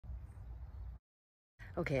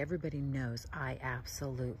Okay, everybody knows I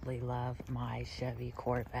absolutely love my Chevy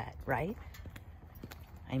Corvette, right?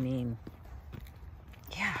 I mean,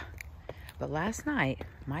 yeah. But last night,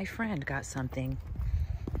 my friend got something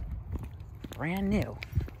brand new.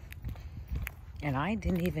 And I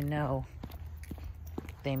didn't even know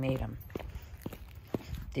they made them.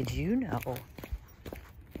 Did you know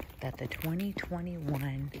that the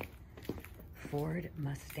 2021 Ford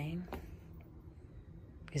Mustang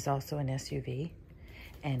is also an SUV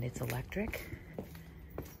and it's electric?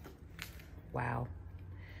 Wow.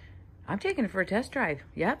 I'm taking it for a test drive.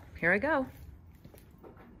 Yep, here I go.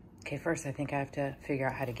 Okay, first I think I have to figure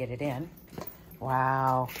out how to get it in.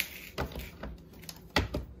 Wow.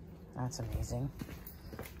 That's amazing.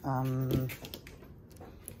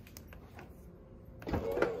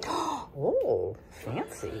 Oh,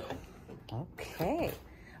 fancy. Okay.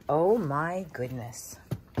 Oh my goodness.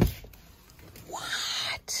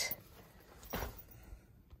 What?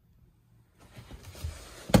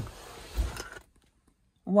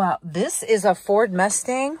 Wow, this is a Ford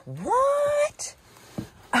Mustang? What?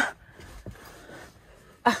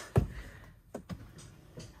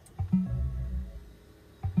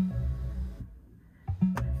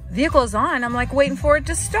 Vehicle's on. I'm like waiting for it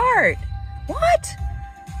to start. What?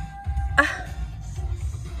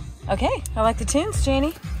 Okay, I like the tunes,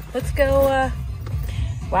 Janie. Let's go.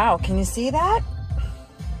 Wow, can you see that?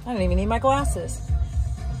 I don't even need my glasses.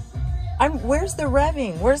 Where's the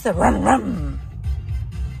revving? Where's the rum rum?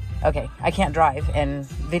 Okay, I can't drive and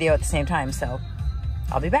video at the same time, so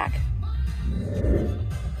I'll be back.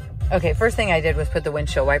 Okay, first thing I did was put the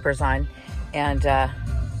windshield wipers on, and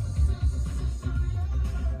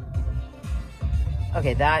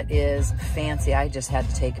okay, that is fancy. I just had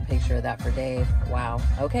to take a picture of that for Dave. Wow.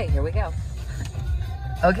 Okay, here we go.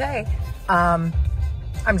 Okay, I'm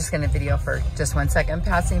just gonna video for just 1 second,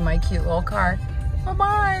 passing my cute little car.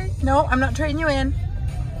 Bye-bye. No, I'm not trading you in.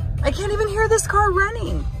 I can't even hear this car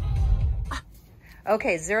running.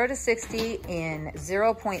 Okay, 0 to 60 in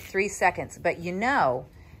 0.3 seconds. But you know,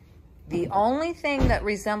 the only thing that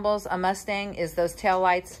resembles a Mustang is those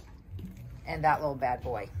taillights and that little bad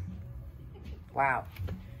boy. Wow.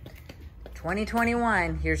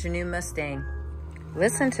 2021, here's your new Mustang.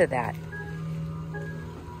 Listen to that.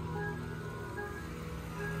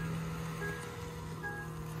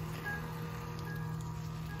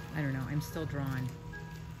 I don't know, I'm still drawn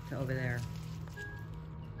to over there.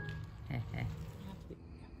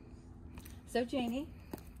 So Janie,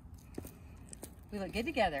 we look good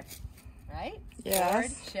together, right?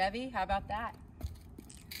 Yes. Ford, Chevy, how about that?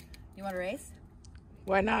 You want to race?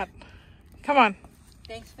 Why not? Come on.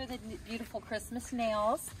 Thanks for the beautiful Christmas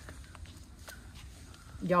nails.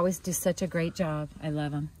 You always do such a great job. I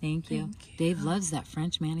love them. Thank you. Dave loves that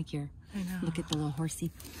French manicure. I know. Look at the little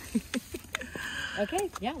horsey. Okay,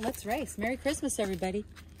 yeah, let's race. Merry Christmas, everybody.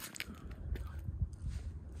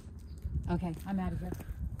 Okay, I'm out of here.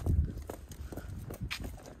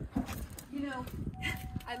 You know,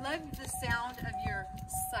 I love the sound of your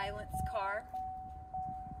silenced car.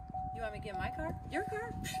 You want me to get in my car? Your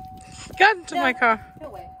car? Get into my car. No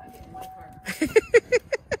way, I'm getting in my car.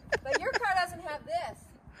 But your car doesn't have this.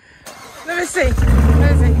 Let me see.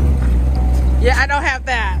 Let me see. Yeah, I don't have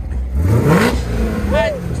that.